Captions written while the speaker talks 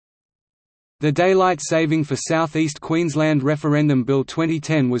The Daylight Saving for South East Queensland Referendum Bill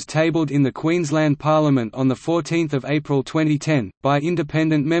 2010 was tabled in the Queensland Parliament on 14 April 2010, by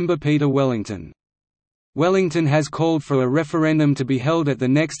independent member Peter Wellington. Wellington has called for a referendum to be held at the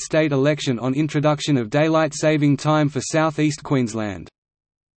next state election on introduction of daylight saving time for South East Queensland.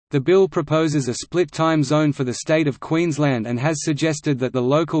 The bill proposes a split time zone for the state of Queensland and has suggested that the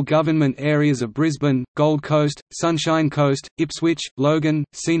local government areas of Brisbane, Gold Coast, Sunshine Coast, Ipswich, Logan,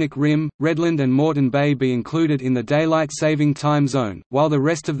 Scenic Rim, Redland and Moreton Bay be included in the daylight saving time zone, while the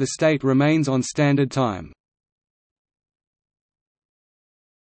rest of the state remains on standard time.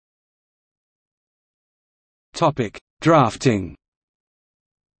 Drafting.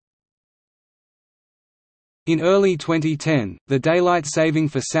 In early 2010, the Daylight Saving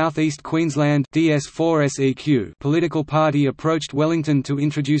for South East Queensland (DS4SEQ) political party approached Wellington to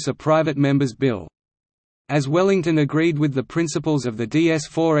introduce a private member's bill. As Wellington agreed with the principles of the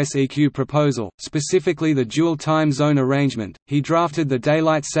DS4SEQ proposal, specifically the dual time zone arrangement, he drafted the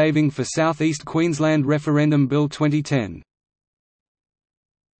Daylight Saving for South East Queensland Referendum Bill 2010.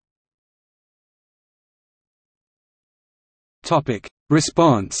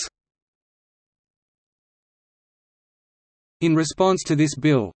 Response. In response to this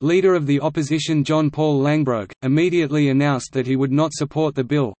bill, Leader of the Opposition John Paul Langbroek, immediately announced that he would not support the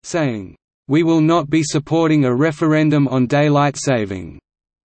bill, saying, "We will not be supporting a referendum on daylight saving,"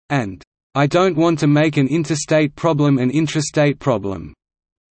 and, "I don't want to make an interstate problem an intrastate problem."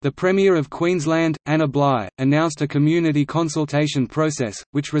 The Premier of Queensland, Anna Bligh, announced a community consultation process,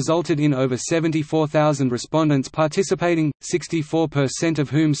 which resulted in over 74,000 respondents participating, 64% of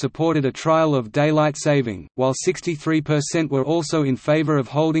whom supported a trial of daylight saving, while 63% were also in favour of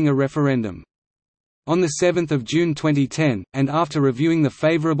holding a referendum. On 7 June 2010, and after reviewing the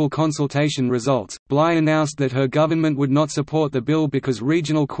favourable consultation results, Bligh announced that her government would not support the bill because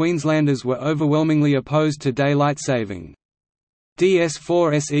regional Queenslanders were overwhelmingly opposed to daylight saving.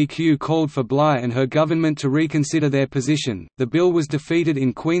 DS4SEQ called for Bligh and her government to reconsider their position. The bill was defeated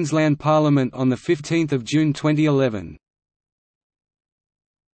in Queensland Parliament on 15 June 2011.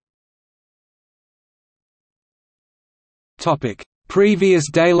 Previous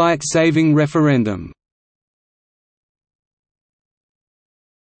daylight saving referendum.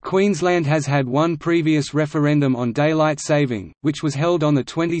 Queensland has had one previous referendum on daylight saving, which was held on the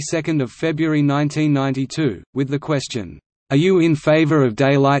 22nd of February 1992, with the question, "Are you in favour of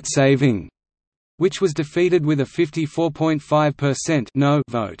daylight saving?" which was defeated with a 54.5% no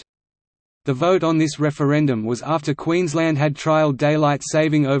vote. The vote on this referendum was after Queensland had trialled daylight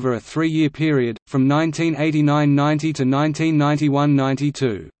saving over a 3-year period, from 1989–90 to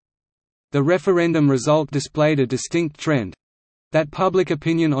 1991–92. The referendum result displayed a distinct trend, that public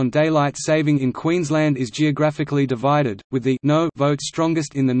opinion on daylight saving in Queensland is geographically divided, with the no vote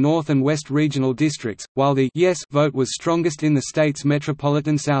strongest in the North and West regional districts, while the yes vote was strongest in the state's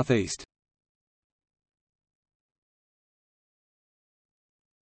metropolitan southeast.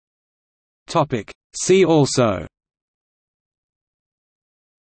 See also: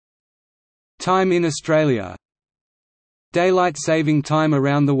 Time in Australia, Daylight saving time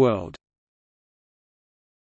around the world.